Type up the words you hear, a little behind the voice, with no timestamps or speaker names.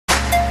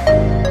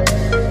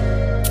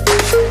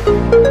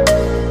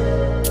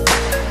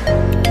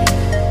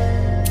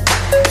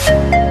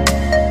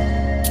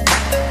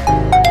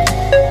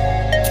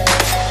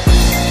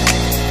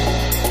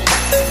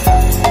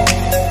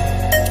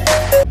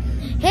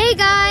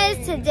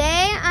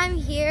Today I'm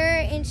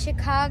here in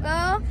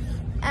Chicago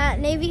at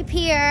Navy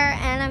Pier,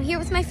 and I'm here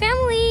with my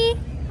family.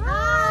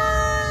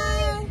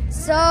 Hi!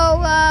 So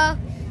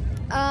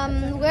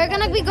we're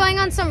gonna be going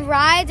on some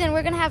rides, and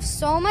we're gonna have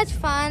so much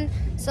fun.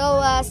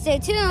 So stay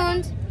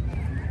tuned.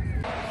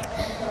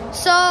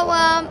 So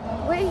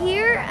we're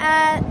here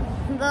at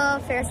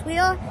the Ferris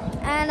wheel,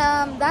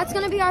 and that's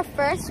gonna be our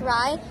first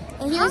ride.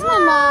 And here's my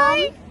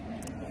mom.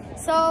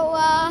 So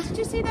did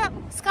you see that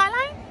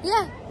skyline?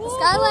 Yeah, the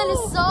skyline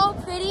is so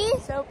pretty.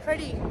 So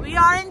pretty. We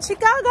are in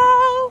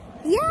Chicago.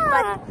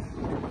 Yeah.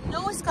 But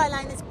no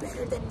skyline is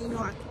better than New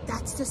York.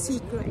 That's the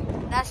secret.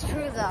 That's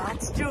true though.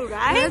 That's true,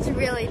 right? That's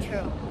really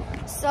true.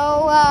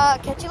 So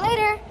catch you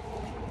later.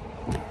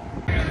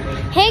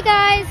 Hey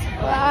guys,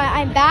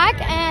 I'm back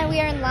and we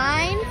are in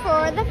line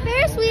for the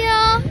Ferris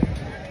wheel.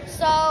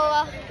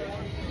 So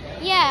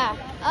yeah,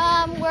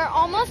 we're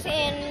almost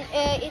in.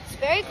 It's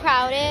very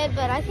crowded,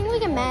 but I think we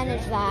can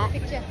manage that.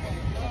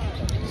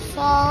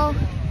 So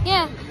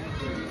yeah,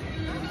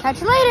 catch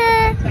you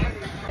later.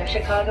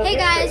 Hey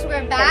guys,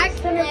 we're back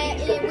and we're in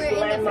the Ferris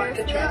wheel,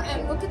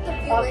 and look at the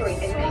view,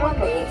 it's so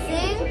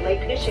amazing.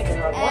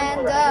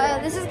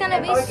 And this is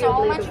gonna be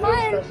so much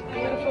fun.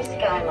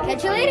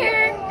 Catch you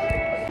later.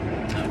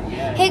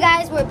 Hey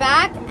guys, we're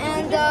back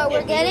and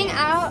we're getting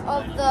out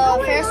of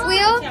the Ferris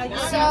wheel.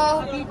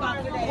 So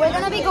we're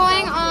gonna be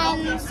going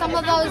on some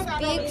of those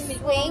big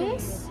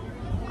swings.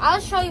 I'll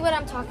show you what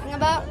I'm talking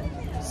about.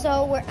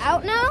 So we're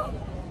out now.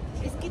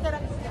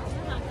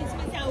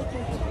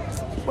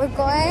 We're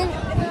going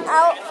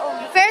out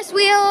of the Ferris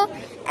wheel,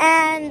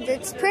 and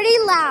it's pretty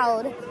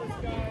loud.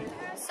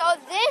 So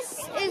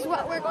this is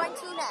what we're going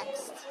to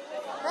next.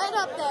 Right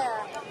up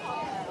there.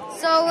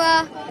 So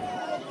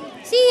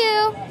see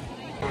you.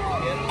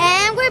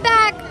 And we're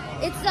back.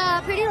 It's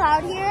pretty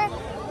loud here.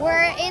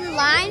 We're in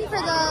line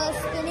for the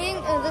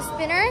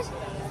spinners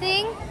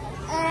thing,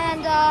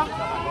 and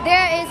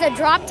there is a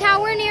drop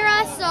tower near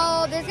us,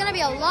 so there's gonna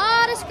be a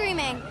lot of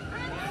screaming.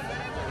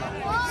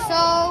 So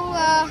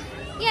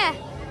yeah,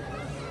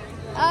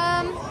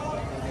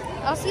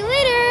 I'll see you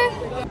later.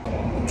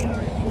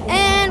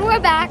 And we're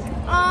back.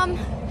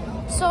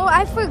 So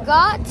I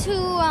forgot to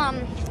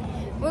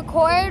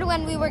record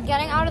when we were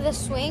getting out of the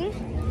swing.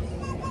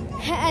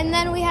 And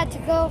then we had to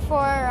go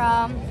for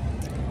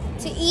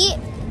to eat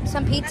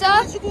some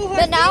pizza,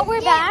 but now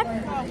we're back,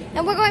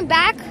 and we're going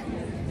back.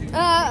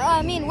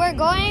 We're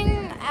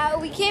going out.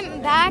 We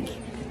came back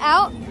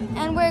out,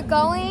 and we're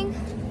going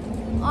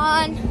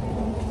on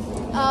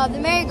the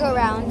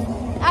merry-go-round.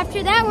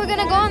 After that, we're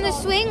gonna go on the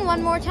swing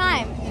one more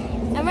time.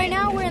 And right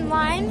now we're in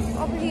line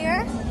over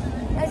here,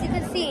 as you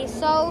can see.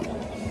 So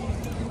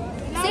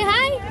say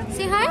hi.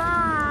 Say hi.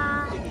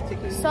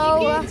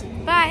 So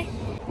bye.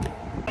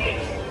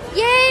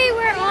 Yay,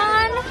 we're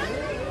on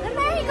the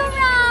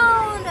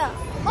merry-go-round.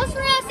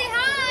 Osra, say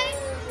hi.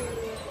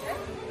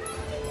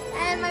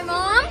 And my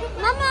mom.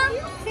 Mama,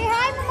 say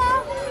hi,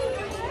 Mama.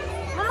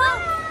 Mama.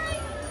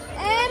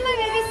 And my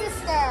baby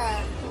sister.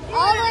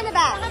 All the way in the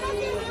back.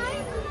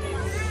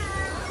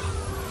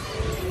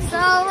 So,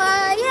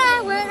 yeah,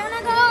 we're going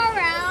to go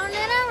around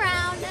and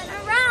around and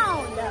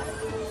around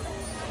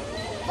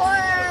for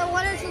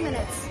 1 or 2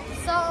 minutes.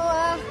 So,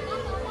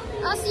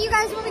 I'll see you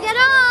guys when we get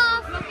off.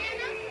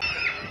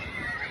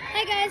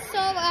 Hey guys, so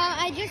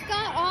I just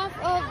got off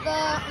of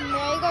the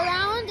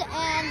merry-go-round,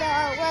 and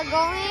we're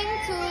going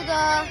to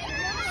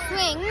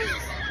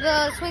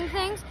the swing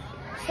things.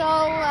 So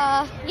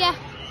yeah,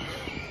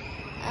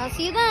 I'll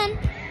see you then.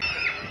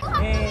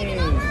 Hey,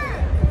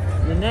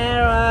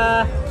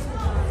 Yanera.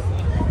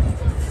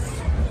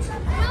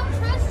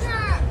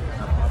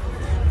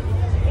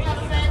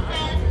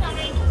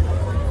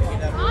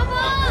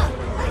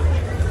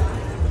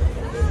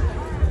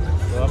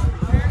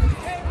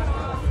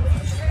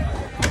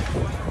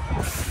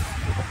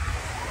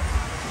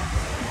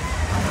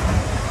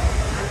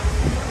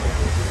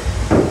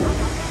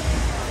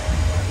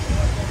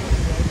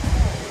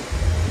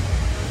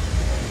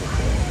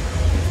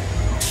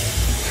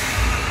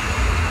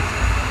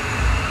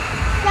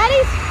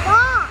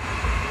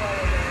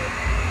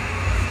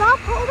 Stop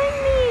holding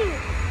me!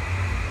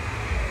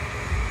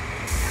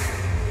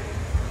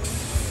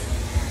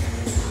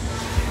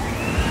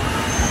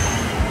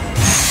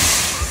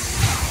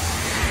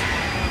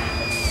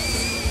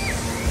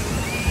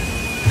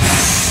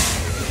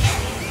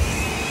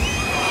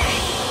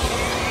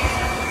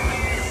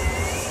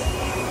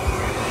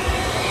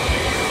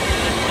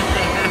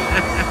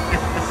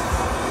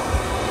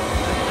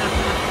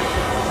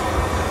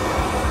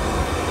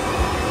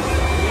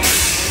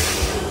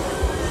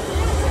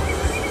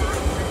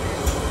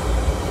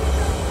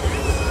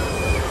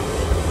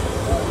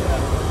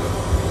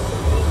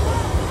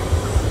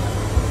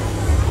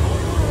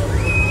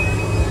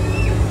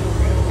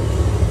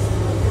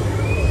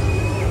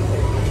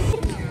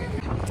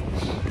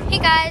 Hey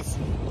guys,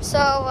 so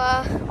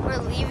we're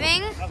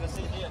leaving,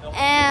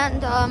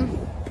 and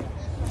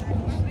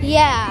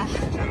yeah,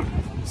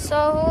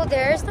 so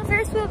there's the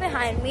Ferris wheel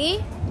behind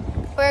me.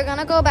 We're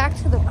gonna go back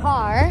to the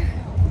car,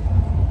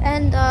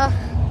 and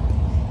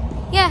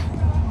yeah.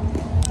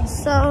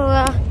 So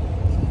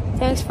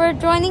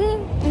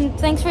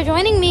thanks for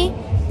joining me.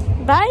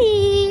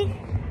 Bye.